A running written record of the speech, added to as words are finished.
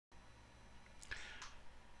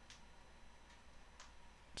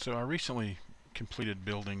So I recently completed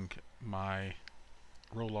building my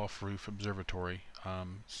roll-off roof observatory,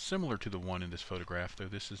 similar to the one in this photograph, though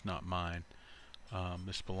this is not mine.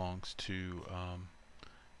 This belongs to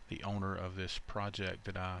the owner of this project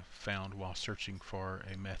that I found while searching for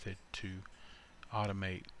a method to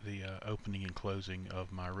automate the opening and closing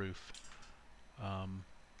of my roof.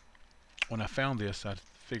 When I found this, I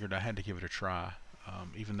figured I had to give it a try,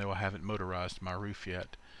 even though I haven't motorized my roof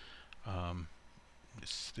yet.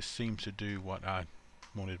 This seems to do what I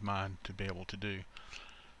wanted mine to be able to do.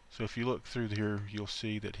 So if you look through here, you'll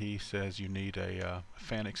see that he says you need a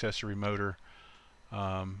fan accessory motor.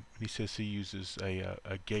 He says he uses a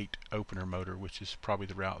gate opener motor, which is probably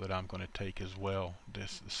the route that I'm going to take as well. The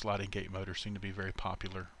sliding gate motors seem to be very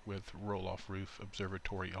popular with roll-off roof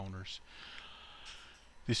observatory owners.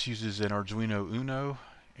 This uses an Arduino Uno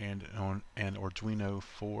and an Arduino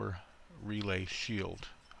 4 relay shield.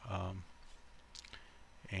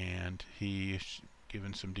 And he's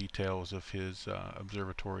given some details of his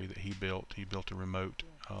observatory that he built. He built a remote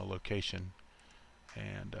location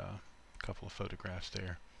and a couple of photographs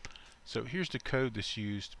there. So here's the code that's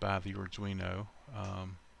used by the Arduino,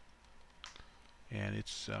 and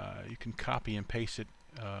it's you can copy and paste it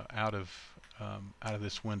out of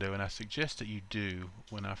this window, and I suggest that you do.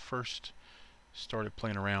 When I first started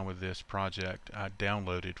playing around with this project, I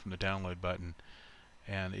downloaded from the download button,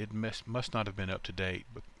 and it must not have been up to date,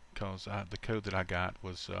 because the code that I got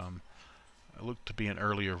was looked to be an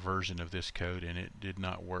earlier version of this code, and it did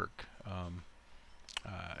not work.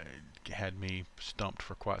 It had me stumped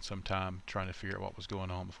for quite some time trying to figure out what was going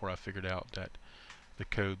on before I figured out that the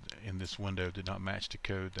code in this window did not match the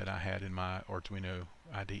code that I had in my Arduino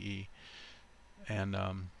IDE. And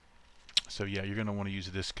so yeah, you're going to want to use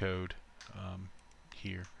this code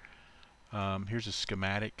here. Here's a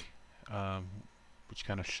schematic which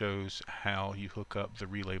kind of shows how you hook up the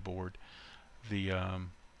relay board. The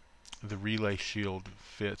relay shield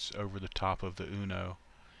fits over the top of the Uno,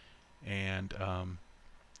 and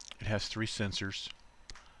it has 3 sensors.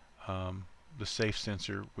 The safe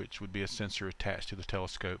sensor, which would be a sensor attached to the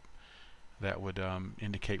telescope that would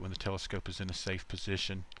indicate when the telescope is in a safe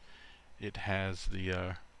position. It has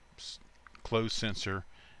the closed sensor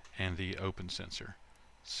and the open sensor.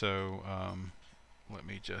 So let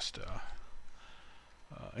me just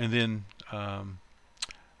and then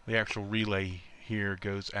the actual relay here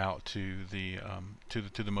goes out to the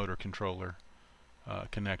motor controller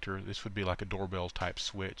connector. This would be like a doorbell type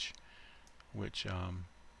switch, which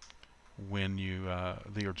when you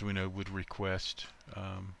the Arduino would request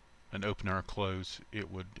an open or close,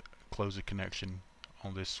 it would close a connection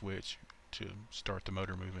on this switch to start the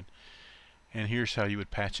motor moving. And here's how you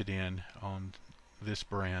would patch it in on this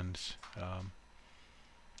brand's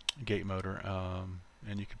gate motor,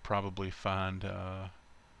 and you could probably find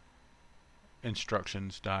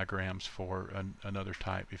instructions, diagrams for another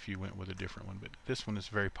type if you went with a different one, but this one is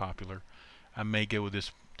very popular. I may go with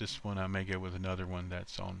this one. I may go with another one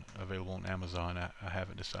that's available on Amazon. I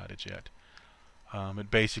haven't decided yet. But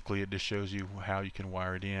basically it just shows you how you can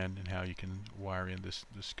wire it in and how you can wire in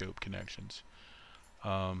the scope connections.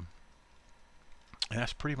 And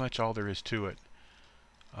that's pretty much all there is to it.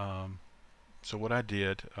 So what I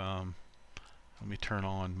did, let me turn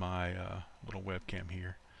on my little webcam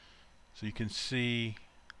here so you can see,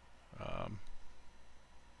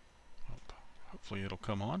 hopefully it'll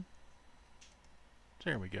come on.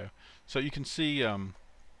 There we go. So you can see I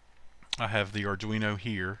have the Arduino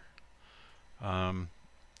here, and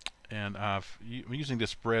I'm using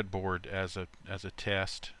this breadboard as a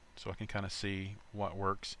test so I can kind of see what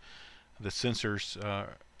works. The sensors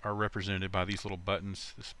are represented by these little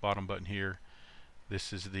buttons. This bottom button here,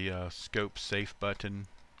 this is the scope safe button,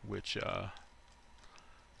 which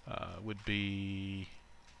would be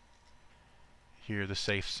here, the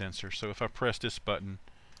safe sensor. So if I press this button,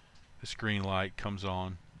 this green light comes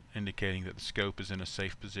on indicating that the scope is in a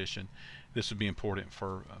safe position. This would be important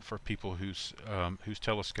for people whose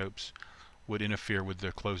telescopes would interfere with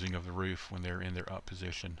the closing of the roof when they're in their up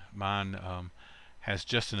position. Mine has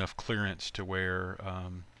just enough clearance to where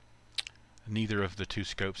neither of the 2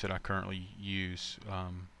 scopes that I currently use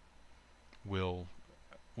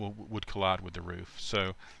would collide with the roof.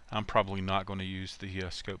 So I'm probably not going to use the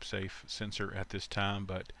scope safe sensor at this time,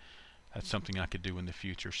 but that's something I could do in the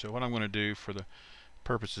future. So what I'm going to do for the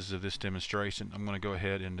purposes of this demonstration, I'm going to go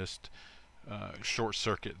ahead and just short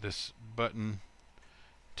circuit this button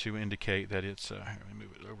to indicate that it's let me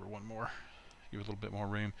move it over one more, give it a little bit more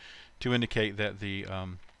room, to indicate that the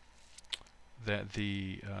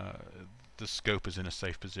scope is in a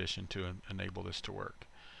safe position to enable this to work.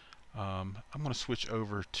 I'm going to switch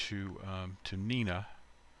over to N.I.N.A,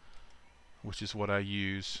 which is what I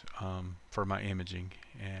use for my imaging.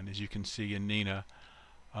 And as you can see in N.I.N.A,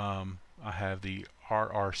 I have the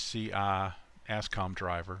RRCI ASCOM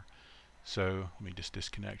driver. So let me just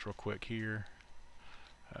disconnect real quick here.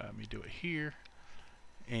 Let me do it here.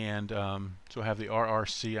 And so I have the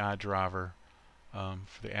RRCI driver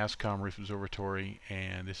for the ASCOM Roof Observatory,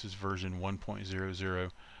 and this is version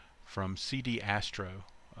 1.00 from CD Astro.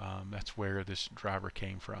 That's where this driver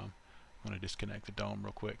came from. I'm going to disconnect the dome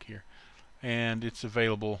real quick here. And it's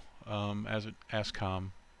available as an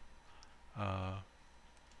ASCOM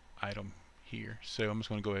item here. So I'm just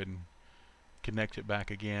going to go ahead and connect it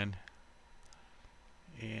back again.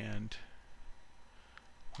 And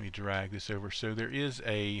let me drag this over. So there is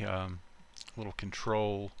a little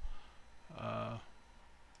control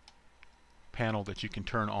panel that you can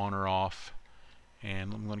turn on or off,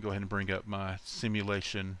 and I'm going to go ahead and bring up my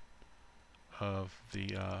simulation of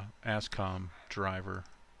the ASCOM driver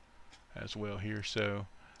as well here. So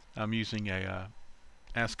I'm using a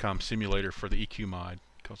ASCOM simulator for the EQ mod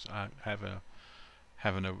because I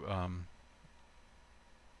have an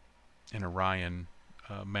Orion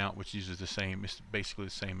mount which uses the same, it's basically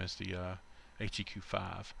the same as the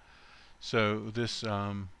HEQ5. So this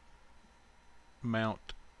mount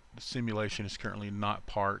simulation is currently not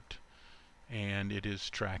parked, and it is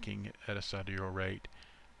tracking at a sidereal rate.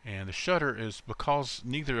 And the shutter is, because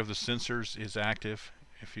neither of the sensors is active,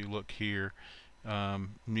 if you look here,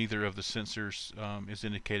 neither of the sensors is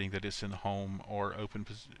indicating that it's in the home or open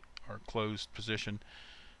or closed position.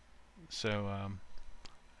 So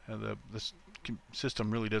the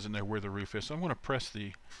system really doesn't know where the roof is. So I'm going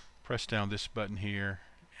to press down this button here,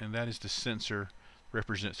 and that is the sensor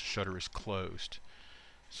represents the shutter is closed.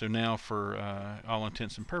 So now, for all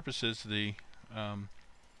intents and purposes, the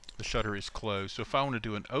shutter is closed. So if I want to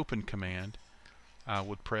do an open command, I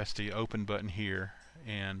would press the open button here,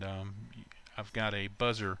 and I've got a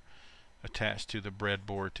buzzer attached to the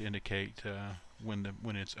breadboard to indicate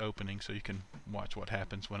when it's opening, so you can watch what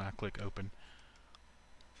happens when I click open.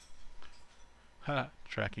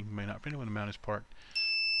 Tracking may not be when the mount is parked.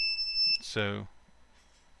 So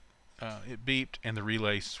it beeped and the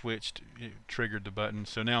relay switched, it triggered the button.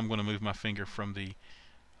 So now I'm going to move my finger from the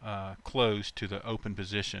closed to the open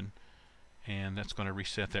position, and that's going to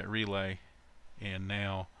reset that relay. And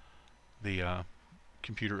now the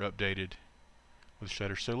computer updated with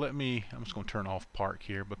shutter. So I'm just going to turn off park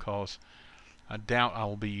here because I doubt I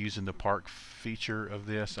will be using the park feature of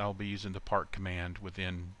this. I'll be using the park command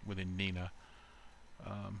within N.I.N.A.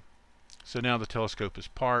 So now the telescope is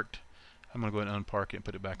parked. I'm going to go ahead and unpark it and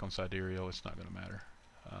put it back on sidereal. It's not going to matter.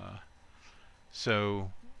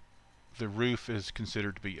 So the roof is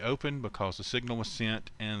considered to be open because the signal was sent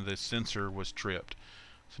and the sensor was tripped.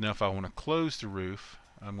 So now if I want to close the roof,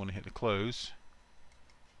 I'm going to hit the close.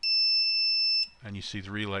 And you see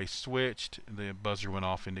the relay switched. The buzzer went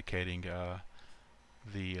off indicating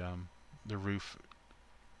the roof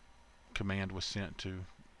command was sent to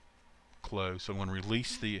close. So I'm going to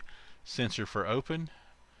release the sensor for open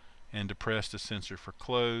and depress the sensor for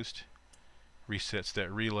closed, resets that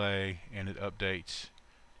relay, and it updates,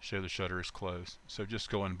 show the shutter is closed. So just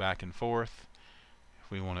going back and forth. If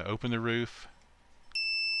we want to open the roof,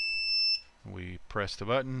 we press the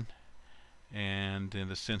button, and then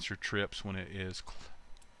the sensor trips when it is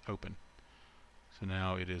open. So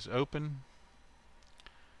now it is open,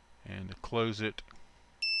 and to close it,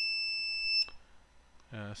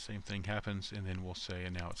 same thing happens, and then we'll say,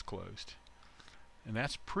 and now it's closed. And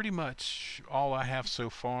that's pretty much all I have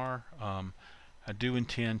so far. I do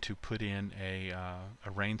intend to put in a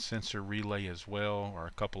rain sensor relay as well, or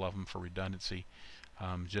a couple of them for redundancy,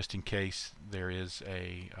 just in case there is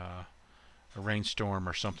a rainstorm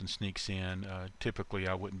or something sneaks in. Typically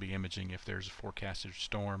I wouldn't be imaging if there's a forecasted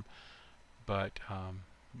storm, but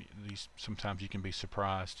sometimes you can be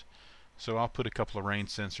surprised. So I'll put a couple of rain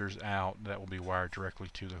sensors out that will be wired directly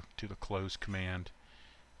to the close command.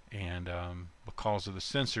 And because of the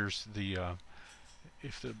sensors,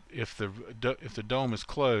 if the dome is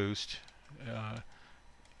closed,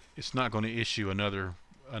 it's not going to issue another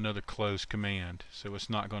close command, so it's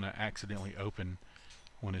not going to accidentally open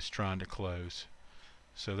when it's trying to close.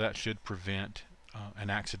 So that should prevent an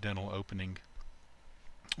accidental opening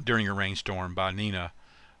during a rainstorm by N.I.N.A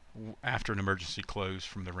after an emergency close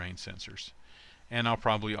from the rain sensors. And I'll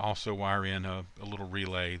probably also wire in a little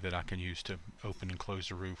relay that I can use to open and close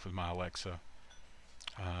the roof with my Alexa.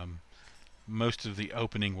 Most of the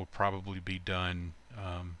opening will probably be done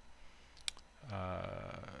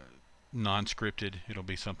non-scripted. It'll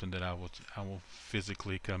be something that I will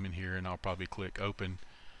physically come in here and I'll probably click open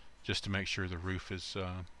just to make sure the roof is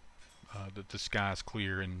that the sky is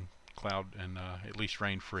clear and cloud and at least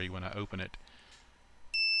rain free when I open it.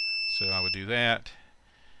 So I would do that,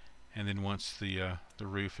 and then once the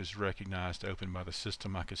roof is recognized open by the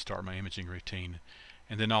system, I could start my imaging routine.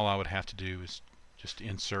 And then all I would have to do is just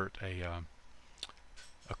insert a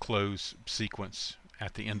close sequence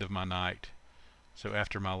at the end of my night. So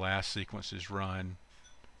after my last sequence is run,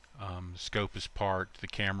 the scope is parked, the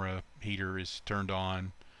camera heater is turned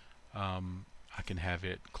on, I can have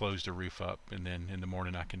it close the roof up, and then in the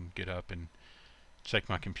morning I can get up and check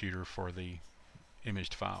my computer for the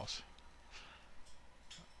imaged files.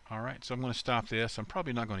 Alright, so I'm going to stop this. I'm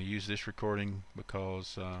probably not going to use this recording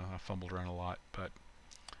because I fumbled around a lot, but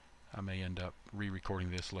I may end up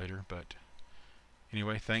re-recording this later. But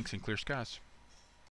anyway, thanks and clear skies.